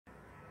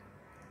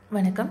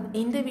வணக்கம்.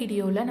 இந்த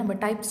வீடியோவில் நம்ம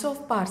டைப்ஸ்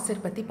ஆஃப்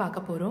பார்சர் பற்றி பார்க்க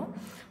போகிறோம்.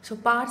 ஸோ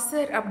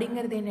பார்சர்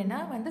அப்படிங்கிறது என்னென்னா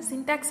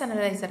சின்டாக்ஸ்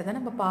அனலைசர் தான்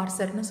நம்ம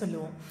பார்சர்னு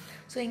சொல்லுவோம்.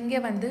 ஸோ இங்கே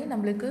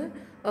நம்மளுக்கு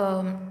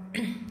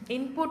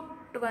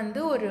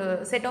இன்புட் ஒரு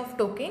செட் ஆஃப்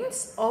டோக்கன்ஸ்,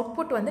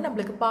 அவுட்புட்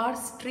நம்மளுக்கு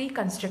பார்ஸ் ட்ரீ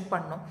கன்ஸ்ட்ரக்ட்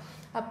பண்ணணும்.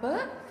 அப்போ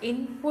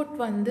இன்புட்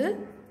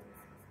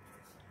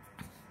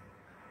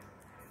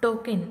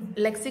டோக்கன்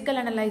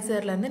லெக்சிக்கல்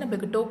அனலைசர்லேருந்து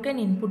நம்மளுக்கு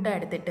டோக்கன் இன்புட்டாக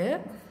எடுத்துகிட்டு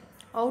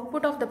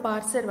output of the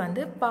parser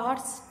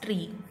parse tree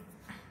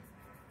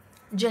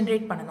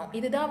generate பண்ணணும்.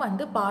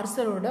 இதுதான்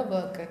பார்சரோட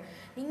ஒர்க்கு.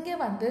 இங்கே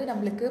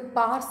நம்மளுக்கு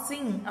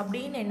பார்சிங்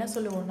அப்படின்னு என்ன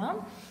சொல்லுவோம்னா,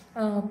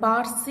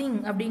 பார்சிங்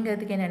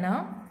அப்படிங்கிறதுக்கு என்னென்னா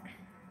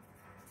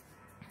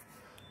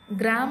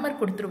கிராமர்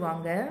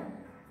கொடுத்துருவாங்க.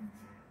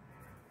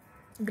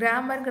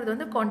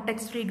 கிராமர்ங்கிறது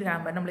கான்டெக்ஸ்ட் ஃப்ரீ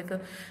கிராமர். நம்மளுக்கு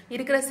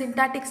இருக்கிற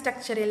சின்டாட்டிக்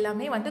ஸ்ட்ரக்சர்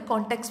எல்லாமே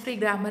கான்டெக்ஸ்ட் ஃப்ரீ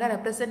கிராமரை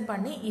ரெப்ரசன்ட்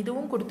பண்ணி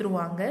இதுவும்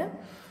கொடுத்துருவாங்க.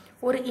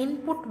 ஒரு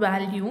இன்புட்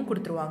வேல்யூவும்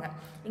கொடுத்துருவாங்க.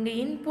 இங்கே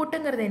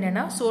இன்புட்டுங்கிறது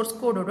என்னென்னா சோர்ஸ்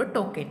கோடோட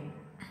டோக்கன்.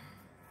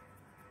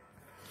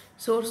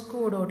 சோர்ஸ்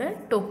கோடோட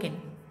டோக்கன்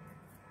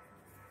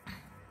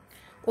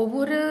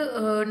ஒவ்வொரு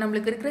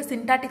நம்மளுக்கு இருக்கிற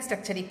சின்டாட்டிக்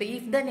ஸ்ட்ரக்சர், இப்போ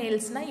இஃப் த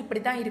நேல்ஸ்னால் இப்படி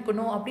தான்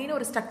இருக்கணும் அப்படின்னு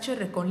ஒரு ஸ்ட்ரக்சர்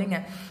இருக்கும் இல்லைங்க,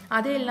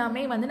 அது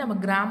எல்லாமே நம்ம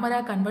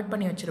கிராமராக கன்வெர்ட்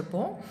பண்ணி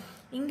வச்சுருப்போம்.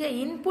 இங்கே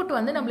இன்புட்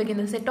நம்மளுக்கு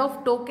இந்த செட் ஆஃப்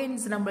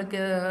டோக்கன்ஸ்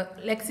நம்மளுக்கு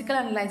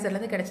லெக்சிக்கல்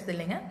அனலைசர்லேருந்து கிடச்சது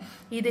இல்லைங்க,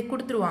 இதை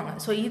கொடுத்துருவாங்க.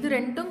 ஸோ இது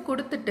ரெண்டும்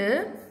கொடுத்துட்டு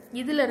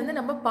இதிலேருந்து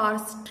நம்ம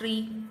பார்ஸ் ட்ரீ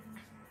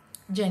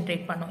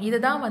ஜென்ரேட் பண்ணோம்.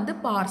 இதுதான்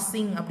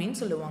பார்சிங் அப்படின்னு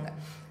சொல்லுவாங்க.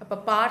 அப்போ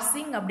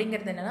பார்சிங்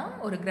அப்படிங்கிறது என்னென்னா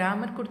ஒரு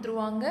கிராமர்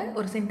கொடுத்துருவாங்க,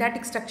 ஒரு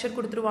சின்டாட்டிக் ஸ்ட்ரக்சர்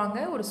கொடுத்துருவாங்க,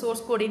 ஒரு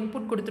சோர்ஸ் கோட்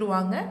இன்புட்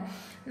கொடுத்துருவாங்க.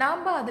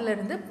 நாம்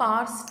அதிலிருந்து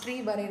பார்ஸ் ட்ரீ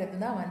வரைகிறது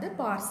தான்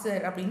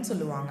பார்சர் அப்படின்னு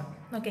சொல்லுவாங்க.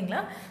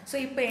 ஓகேங்களா? ஸோ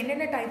இப்போ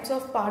என்னென்ன டைப்ஸ்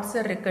ஆஃப்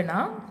பார்சர் இருக்குன்னா,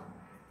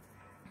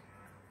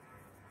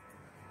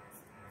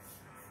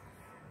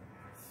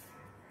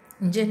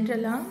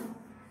 ஜென்ரலாக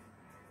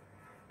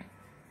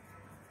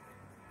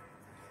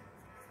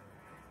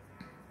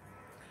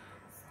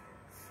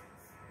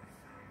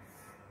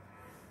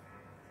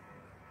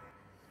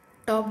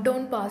top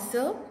down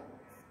parser,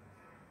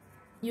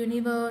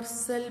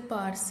 universal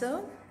parser,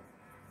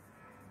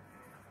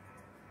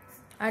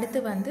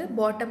 அடுத்து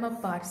bottom up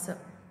parser.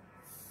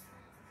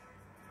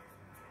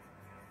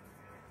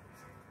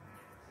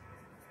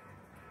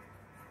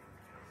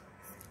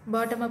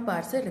 bottom up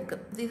parser இருக்கு.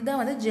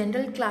 இதுதான்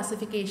general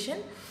classification.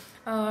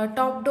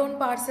 Top down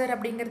parser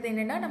அப்படிங்கிறது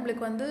என்னென்னா,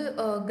 நம்மளுக்கு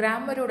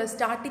கிராமரோட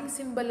ஸ்டார்டிங்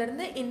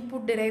சிம்பிள்லேருந்து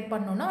இன்புட் டிரைவ்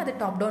பண்ணோன்னா அது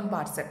டாப் டவுன்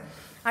பார்சர்.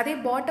 அதே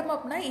பாட்டம்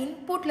அப்னா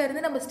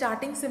இன்புட்லேருந்து நம்ம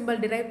ஸ்டார்டிங் சிம்பிள்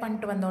டிரைவ்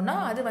பண்ணிட்டு வந்தோம்னா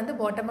அது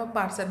பாட்டம் அப்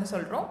பார்சர்னு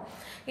சொல்கிறோம்.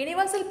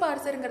 யூனிவர்சல்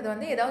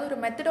பார்சருங்கிறது ஏதாவது ஒரு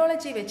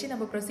மெத்தடாலஜி வச்சு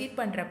நம்ம ப்ரொசீட்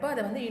பண்ணுறப்போ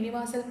அதை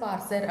யூனிவர்சல்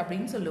பார்சர்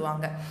அப்படின்னு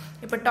சொல்லுவாங்க.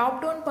 இப்போ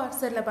டாப் டவுன்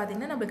பார்சரில்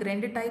பார்த்திங்கன்னா நம்மளுக்கு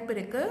ரெண்டு டைப்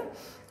இருக்குது.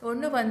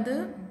 ஒன்று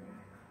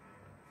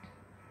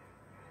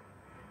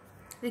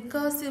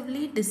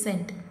ரிகர்சிவ்லி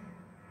டிசென்ட்.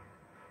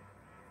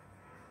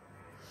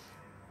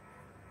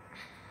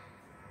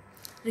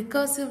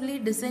 ரிகர்சிவ்லி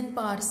டிசைன்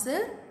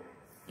பார்சர்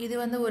இது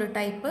ஒரு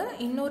டைப்பு.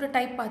 இன்னொரு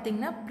டைப்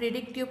பார்த்தீங்கன்னா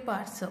predictive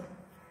parser.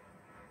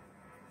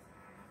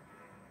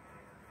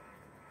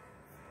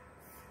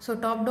 So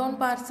top down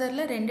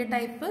பார்சரில் ரெண்டு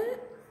type,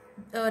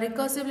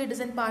 ரிகர்சிவ்லி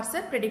design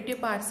parser, predictive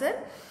parser.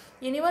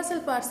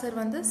 Universal parser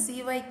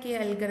சிஒய்கே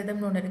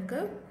அல்காரிதம்னு ஒன்று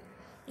இருக்குது.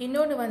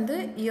 இன்னொன்று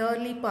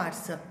yearly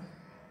parser.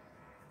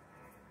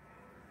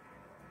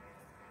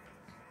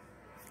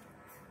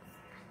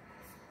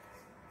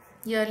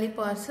 Yearly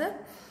parser.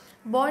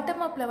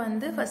 Bottom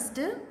அப்பில்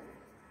ஃபஸ்ட்டு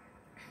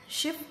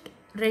ஷிஃப்ட்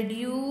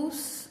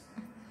ரெடியூஸ்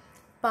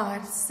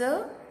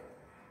பார்சர்,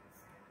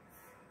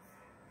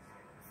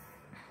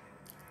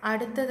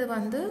 அடுத்தது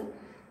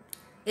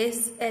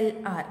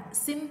எஸ்எல்ஆர்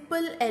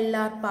சிம்பிள்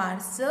எல்ஆர்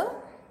பார்சர்,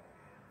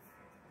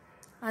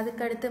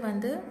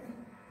 அதுக்கடுத்து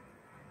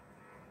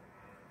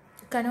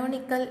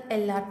கனோனிக்கல்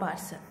எல்ஆர்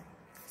பார்சர்,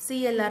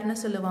 சிஎல்ஆர்னு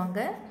சொல்லுவாங்க.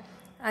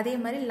 அதே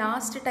மாதிரி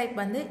last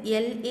type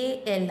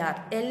எல்ஏஎல்ஆர்.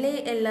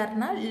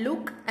 எல்ஏஎல்ஆர்னா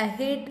look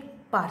ahead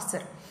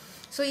parser.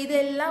 So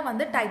இதெல்லாம்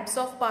டைப்ஸ்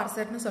ஆஃப்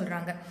பார்சர்னு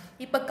சொல்கிறாங்க.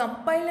 இப்போ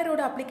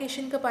கம்பைலரோட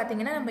அப்ளிகேஷனுக்கு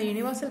பார்த்தீங்கன்னா நம்ம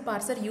யூனிவர்சல்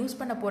பார்சர் யூஸ்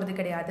பண்ண போகிறது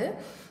கிடையாது.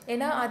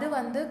 ஏன்னா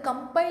அது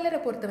கம்பைலரை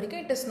பொறுத்த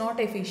வரைக்கும் இட் இஸ்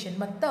நாட் எஃபிஷியன்ட்.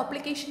 மற்ற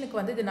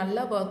அப்ளிகேஷனுக்கு இது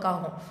நல்லா ஒர்க்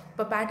ஆகும்.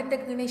 இப்போ பேட்டர்ன்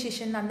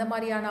ரெகக்னிஷன் அந்த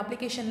மாதிரியான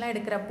அப்ளிகேஷன்லாம்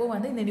எடுக்கிறப்போ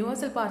இந்த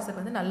யூனிவர்சல்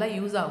பார்சர் நல்லா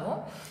யூஸ்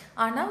ஆகும்.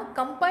 ஆனால்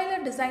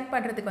கம்பைலர் டிசைன்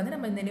பண்ணுறதுக்கு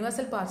நம்ம இந்த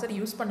யூனிவர்சல் பார்சர்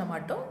யூஸ் பண்ண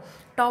மாட்டோம்.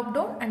 Top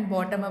down and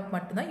bottom up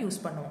மட்டும்தான்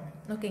யூஸ் பண்ணுவோம்.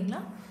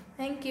 ஓகேங்களா?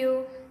 தேங்க்யூ.